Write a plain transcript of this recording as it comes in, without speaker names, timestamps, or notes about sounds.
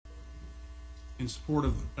in support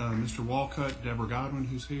of Mr. Walcott, Deborah Godwin,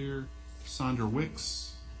 who's here, Sandra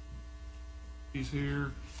Wicks, she's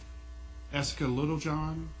here, Essica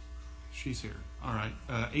Littlejohn, she's here. All right,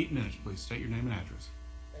 8 minutes, please. State your name and address.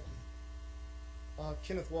 Thank you.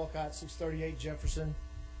 Kenneth Walcot, 638 Jefferson.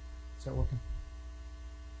 Is that working?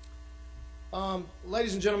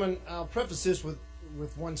 Ladies and gentlemen, I'll preface this with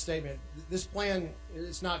one statement. This plan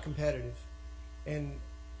is not competitive, and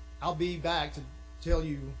I'll be back to tell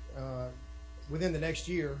you within the next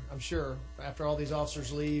year, I'm sure, after all these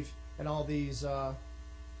officers leave and all these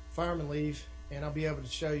firemen leave, and I'll be able to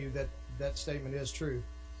show you that that statement is true.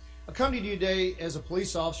 I come to you today as a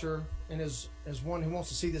police officer and as one who wants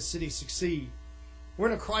to see this city succeed. We're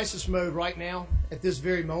in a crisis mode right now at this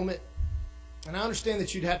very moment, and I understand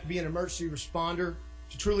that you'd have to be an emergency responder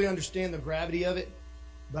to truly understand the gravity of it,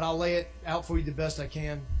 but I'll lay it out for you the best I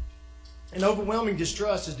can. An overwhelming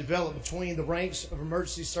distrust has developed between the ranks of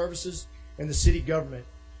emergency services and the city government.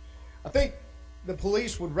 I think the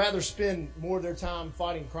police would rather spend more of their time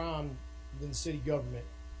fighting crime than the city government.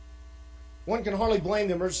 One can hardly blame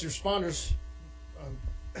the emergency responders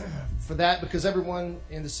for that, because everyone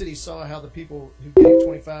in the city saw how the people who gave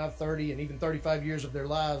 25, 30, and even 35 years of their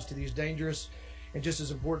lives to these dangerous and just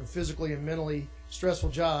as important physically and mentally stressful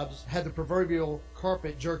jobs had the proverbial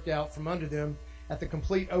carpet jerked out from under them at the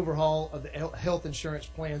complete overhaul of the health insurance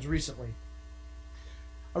plans recently.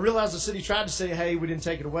 I realize the city tried to say, hey, we didn't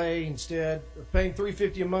take it away. Instead of paying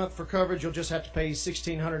 $350 a month for coverage, you'll just have to pay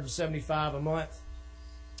 $1,675 a month.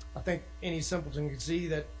 I think any simpleton can see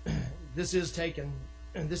that this is taking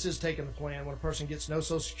the plan when a person gets no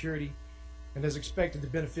Social Security and is expected to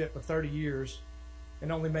benefit for 30 years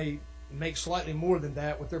and only may make slightly more than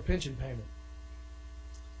that with their pension payment.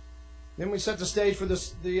 Then we set the stage for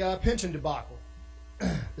the pension debacle.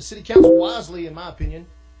 The city council wisely, in my opinion,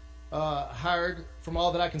 hired, from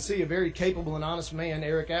all that I can see, a very capable and honest man,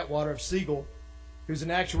 Eric Atwater of Siegel, who's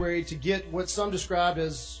an actuary, to get what some described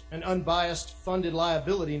as an unbiased funded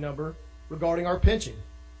liability number regarding our pension.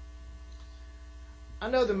 I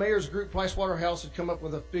know the mayor's group, Pricewaterhouse, had come up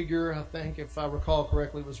with a figure, I think, if I recall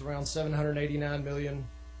correctly, it was around $789 million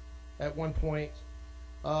at one point.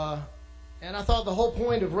 And I thought the whole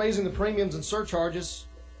point of raising the premiums and surcharges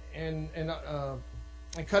and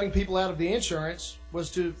cutting people out of the insurance was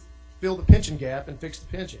to fill the pension gap and fix the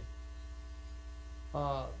pension.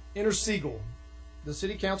 Enter Siegel, the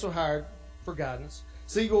city council hired for guidance.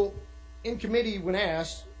 Siegel, in committee, when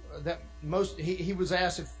asked, he was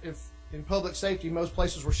asked if in public safety most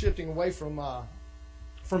places were shifting away from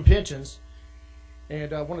pensions,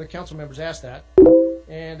 and one of the council members asked that,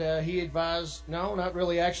 and he advised, no, not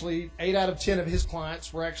really. Actually, 8 out of 10 of his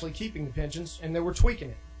clients were actually keeping the pensions, and they were tweaking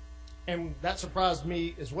it, and that surprised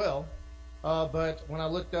me as well. But when I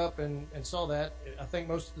looked up and saw that, I think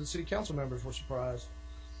most of the city council members were surprised.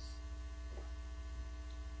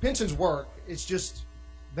 Pensions work. It's just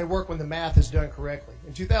they work when the math is done correctly.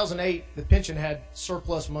 In 2008, the pension had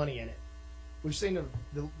surplus money in it. We've seen a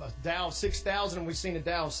Dow of 6,000, and we've seen a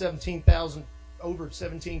Dow of 17,000, over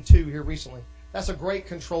 17.2 here recently. That's a great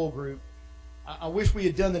control group. I wish we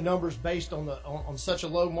had done the numbers based on such a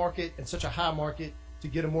low market and such a high market to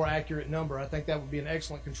get a more accurate number. I think that would be an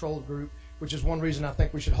excellent control group, which is one reason I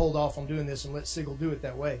think we should hold off on doing this and let Siegel do it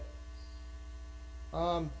that way.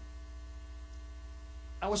 I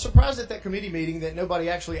was surprised at that committee meeting that nobody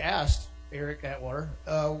actually asked Eric Atwater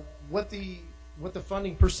what the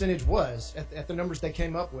funding percentage was at the numbers they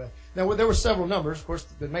came up with. Now, there were several numbers. Of course,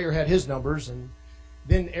 the mayor had his numbers, and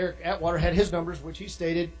then Eric Atwater had his numbers, which he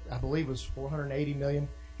stated, I believe, was $480 million.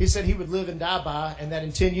 He said he would live and die by, and that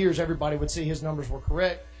in 10 years everybody would see his numbers were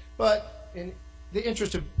correct. But in the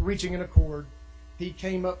interest of reaching an accord, he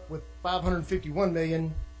came up with $551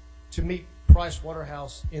 million to meet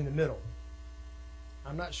Pricewaterhouse in the middle.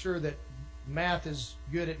 I'm not sure that math is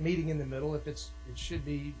good at meeting in the middle if it should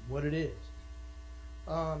be what it is.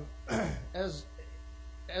 As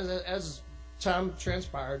time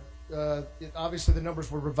transpired, obviously the numbers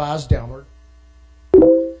were revised downward.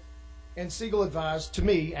 And Siegel advised to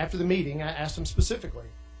me after the meeting, I asked him specifically,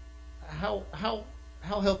 how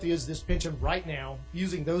healthy is this pension right now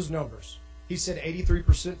using those numbers? He said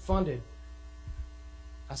 83% funded.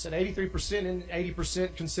 I said 83% and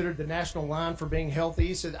 80% considered the national line for being healthy.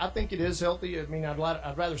 He said, I think it is healthy. I mean, I'd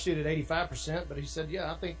rather see it at 85%, but he said,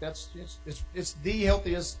 yeah, I think it's the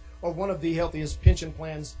healthiest, or one of the healthiest pension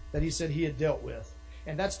plans that he said he had dealt with.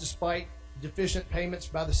 And that's despite deficient payments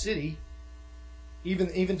by the city.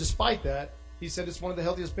 Even despite that, he said it's one of the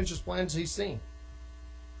healthiest pension plans he's seen.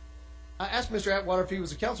 I asked Mr. Atwater if he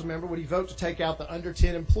was a council member, would he vote to take out the under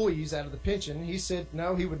 10 employees out of the pension? He said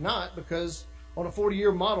no, he would not, because On a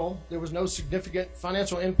 40-year model, there was no significant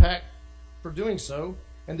financial impact for doing so,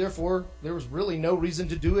 and therefore there was really no reason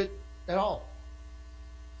to do it at all.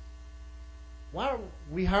 Why are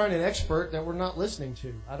we hiring an expert that we're not listening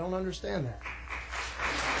to? I don't understand that.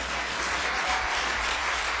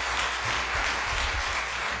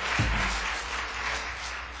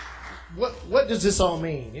 What does this all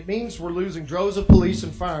mean? It means we're losing droves of police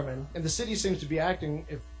and firemen, and the city seems to be acting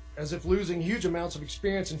as if losing huge amounts of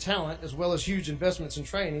experience and talent, as well as huge investments in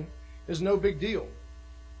training, is no big deal.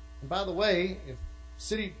 And by the way, if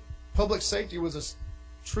city public safety was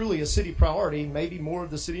truly a city priority, maybe more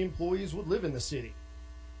of the city employees would live in the city.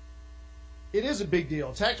 It is a big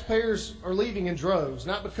deal. Taxpayers are leaving in droves,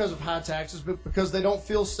 not because of high taxes, but because they don't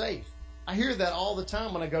feel safe. I hear that all the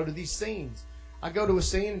time when I go to these scenes. I go to a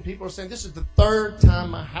scene and people are saying, this is the third time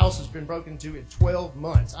my house has been broken into in 12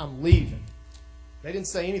 months. I'm leaving. They didn't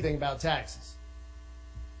say anything about taxes.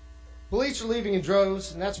 Police are leaving in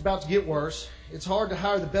droves, and that's about to get worse. It's hard to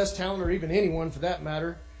hire the best talent, or even anyone for that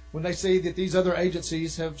matter, when they say that these other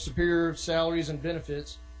agencies have superior salaries and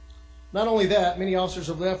benefits. Not only that, many officers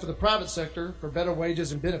have left for the private sector for better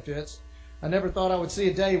wages and benefits. I never thought I would see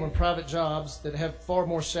a day when private jobs that have far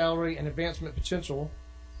more salary and advancement potential,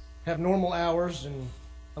 have normal hours, and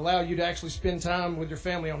allow you to actually spend time with your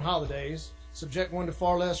family on holidays, subject one to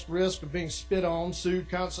far less risk of being spit on, sued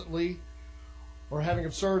constantly, or having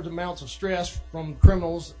absurd amounts of stress from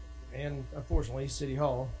criminals and, unfortunately, City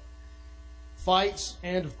Hall. Fights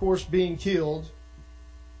and, of course, being killed.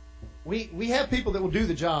 We have people that will do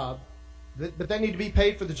the job, but they need to be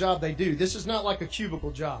paid for the job they do. This is not like a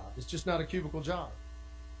cubicle job. It's just not a cubicle job.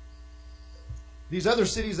 These other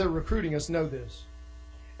cities that are recruiting us know this.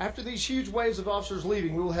 After these huge waves of officers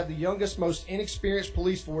leaving, we will have the youngest, most inexperienced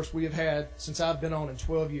police force we have had since I've been on in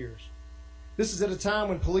 12 years. This is at a time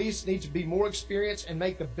when police need to be more experienced and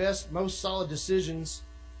make the best, most solid decisions,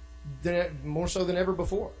 more so than ever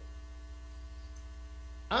before.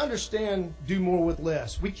 I understand do more with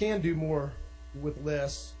less. We can do more with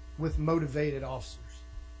less with motivated officers.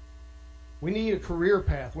 We need a career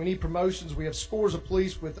path. We need promotions. We have scores of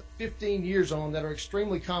police with 15 years on that are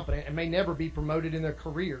extremely competent and may never be promoted in their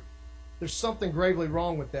career. There's something gravely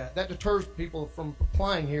wrong with that. That deters people from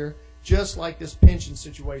applying here, just like this pension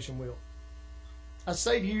situation will. I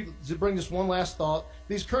say to you, to bring this one last thought,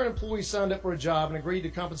 these current employees signed up for a job and agreed to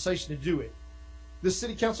compensation to do it. This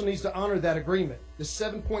city council needs to honor that agreement. The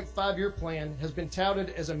 7.5-year plan has been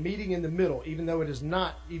touted as a meeting in the middle, even though it is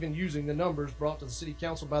not even using the numbers brought to the city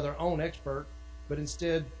council by their own expert, but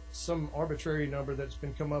instead some arbitrary number that's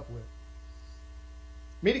been come up with.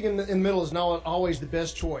 Meeting in the middle is not always the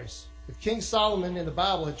best choice. If King Solomon in the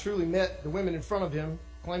Bible had truly met the women in front of him,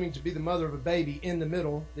 claiming to be the mother of a baby in the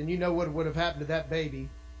middle, then you know what would have happened to that baby.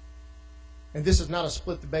 And this is not a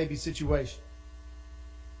split the baby situation.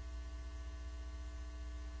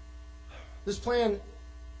 This plan,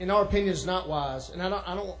 in our opinion, is not wise, and I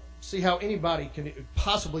don't see how anybody can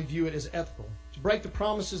possibly view it as ethical. To break the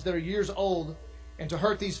promises that are years old and to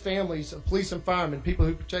hurt these families of police and firemen, people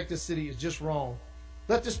who protect this city, is just wrong.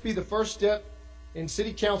 Let this be the first step in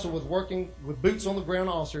city council with working with boots on the ground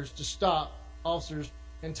officers to stop officers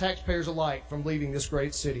and taxpayers alike from leaving this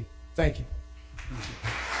great city. Thank you.